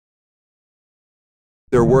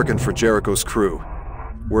They're working for Jericho's crew.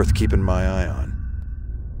 Worth keeping my eye on.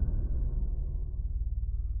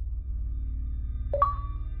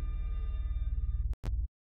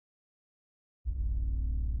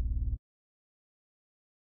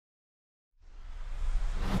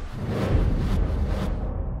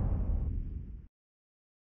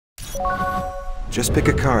 Just pick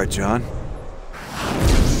a card, John.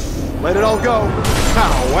 Let it all go.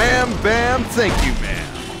 Pow, wham, bam, thank you, man.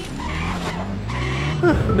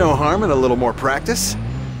 No harm in a little more practice.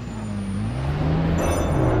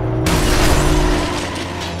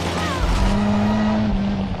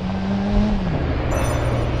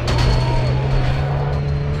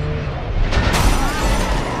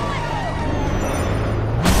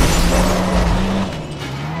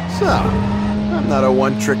 So, I'm not a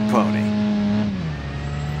one-trick pony.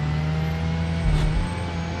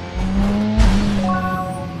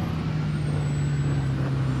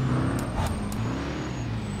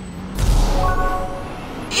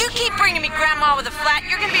 You keep bringing me Grandma with a flat,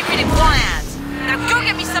 you're gonna be reading one ads. Now go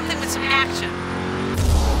get me something with some action.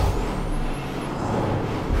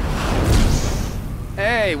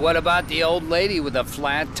 Hey, what about the old lady with a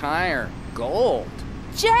flat tire? Gold.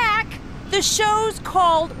 Jack, the show's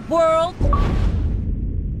called World...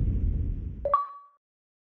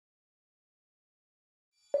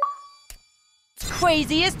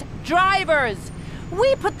 Craziest Drivers.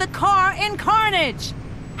 We put the car in carnage.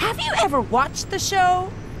 Have you ever watched the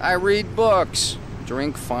show? I read books,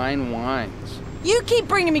 drink fine wines. You keep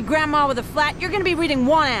bringing me Grandma with a flat, you're gonna be reading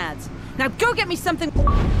one ads. Now go get me something...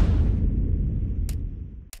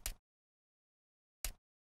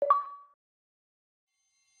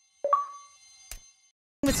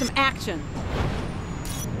 with some action.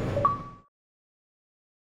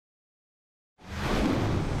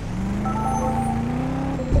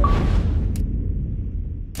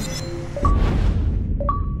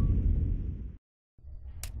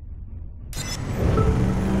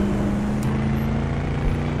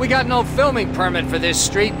 We got no filming permit for this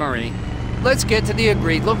street, Marie. Let's get to the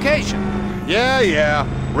agreed location. Yeah.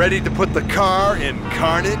 Ready to put the car in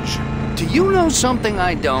carnage? Do you know something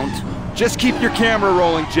I don't? Just keep your camera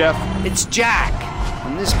rolling, Jeff. It's Jack,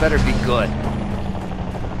 and this better be good.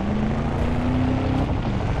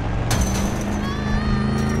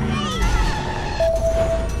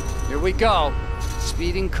 Here we go.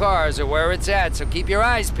 Speeding cars are where it's at, so keep your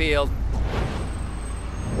eyes peeled.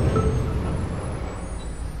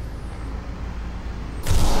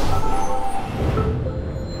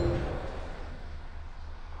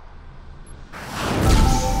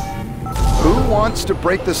 Who wants to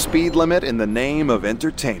break the speed limit in the name of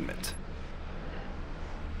entertainment?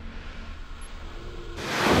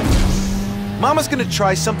 Mama's gonna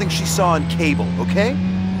try something she saw on cable, okay?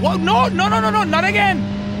 Whoa, no, not again!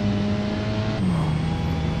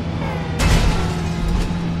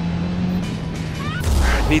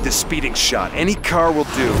 Need the speeding shot. Any car will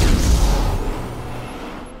do.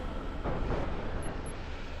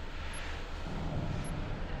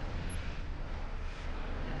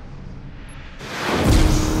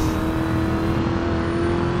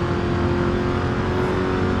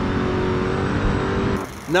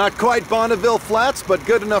 Not quite Bonneville Flats, but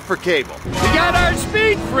good enough for cable. We got our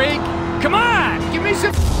speed freak! Come on, give me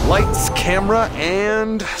some... Lights, camera,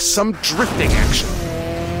 and some drifting action.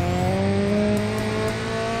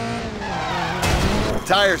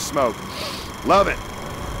 Tire smoke. Love it.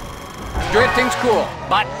 Drifting's cool,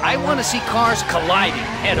 but I want to see cars colliding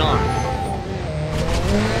head on.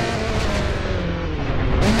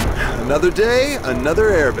 Another day, another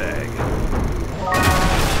airbag.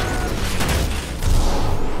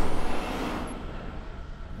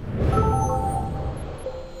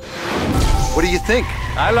 What do you think?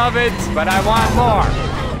 I love it, but I want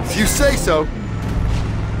more. If you say so.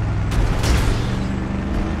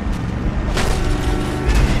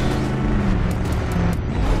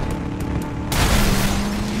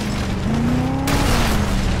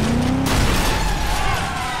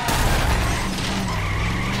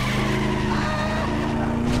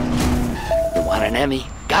 You want an Emmy?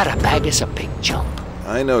 Gotta bag us a big jump.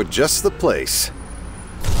 I know just the place.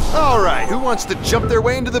 All right, who wants to jump their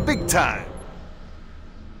way into the big time?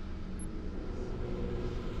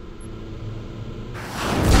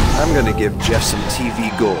 I'm gonna give Jeff some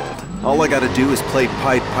TV gold. All I gotta do is play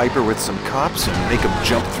Pied Piper with some cops and make them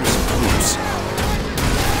jump through some hoops.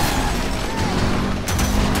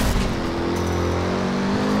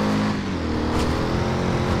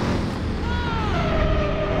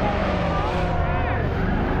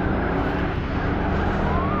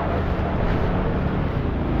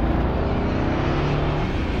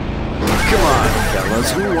 Come on,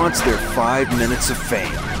 fellas, who wants their 5 minutes of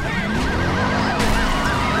fame.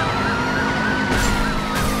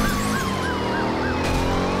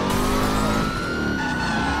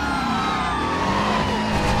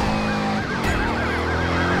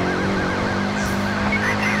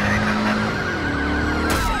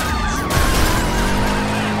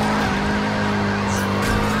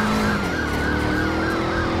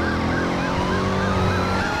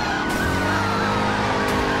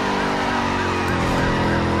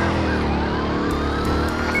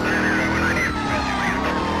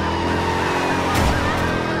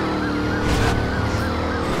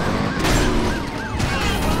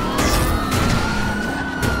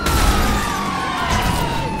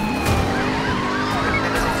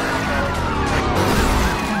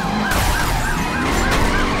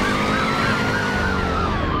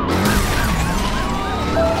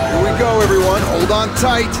 Hold on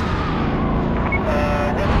tight.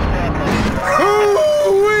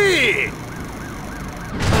 Hoo-wee!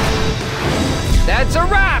 That's a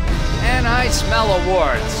wrap! And I smell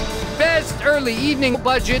awards. Best early evening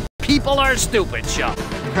budget, people are stupid show.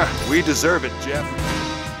 We deserve it, Jeff.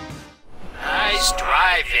 Nice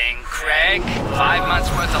driving, Craig. 5 months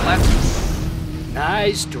worth of lessons.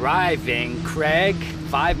 Nice driving, Craig.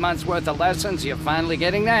 5 months worth of lessons, you're finally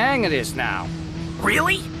getting the hang of this now.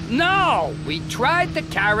 Really? No! We tried the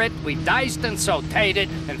carrot, we diced and sauteed it,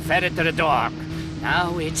 and fed it to the dog.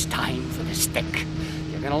 Now it's time for the stick.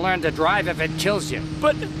 You're gonna learn to drive if it kills you.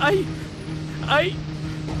 But I...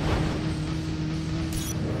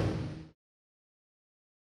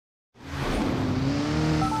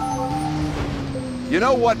 You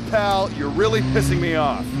know what, pal? You're really pissing me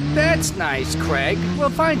off. That's nice, Craig. We'll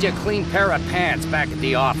find you a clean pair of pants back at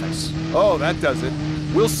the office. Oh, that does it.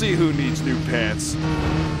 We'll see who needs new pants.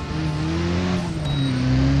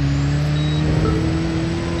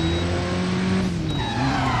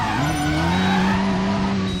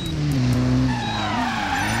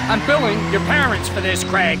 I'm billing your parents for this,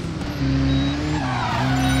 Craig.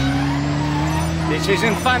 This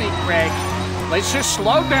isn't funny, Craig. Let's just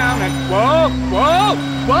slow down and... Whoa! Whoa!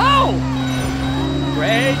 Whoa!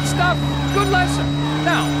 Great stuff. Good lesson.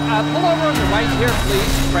 Now, pull over on the right here,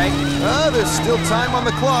 please, Craig. There's still time on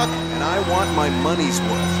the clock, and I want my money's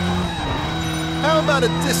worth. How about a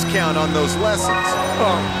discount on those lessons?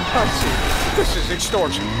 Oh, I see. This is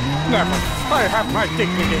extortion. Never. I have my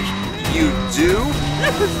dignity. You do?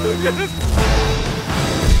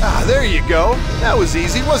 There you go. That was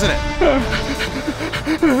easy, wasn't it?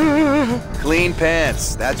 Clean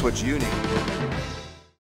pants. That's what you need.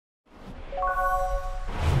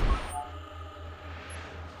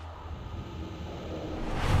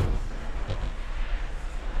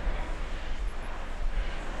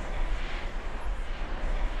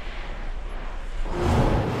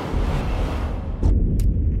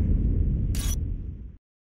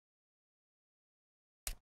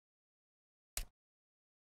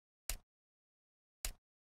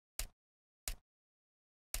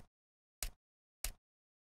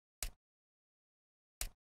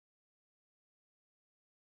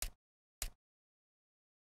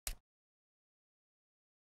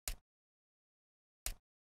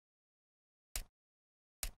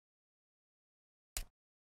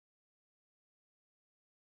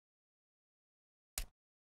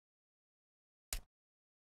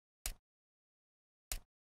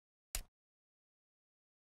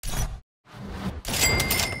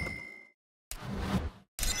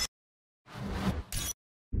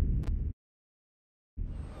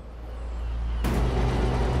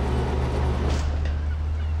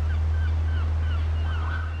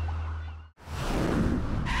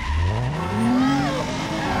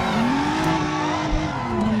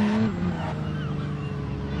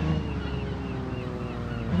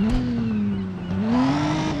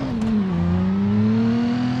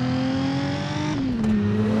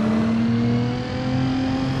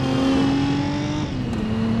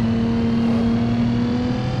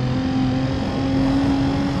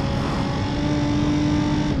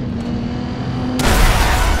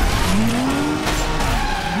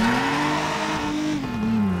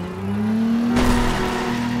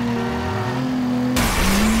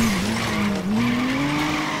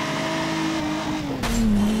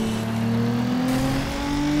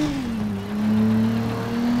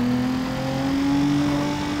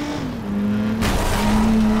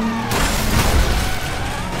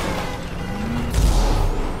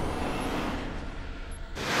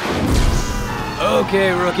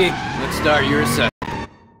 Okay, rookie. Let's start your assessment.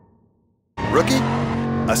 Rookie?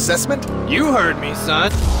 Assessment? You heard me,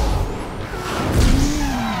 son.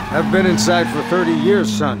 I've been inside for 30 years,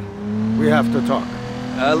 son. We have to talk.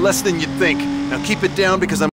 Less than you'd think. Now keep it down because I'm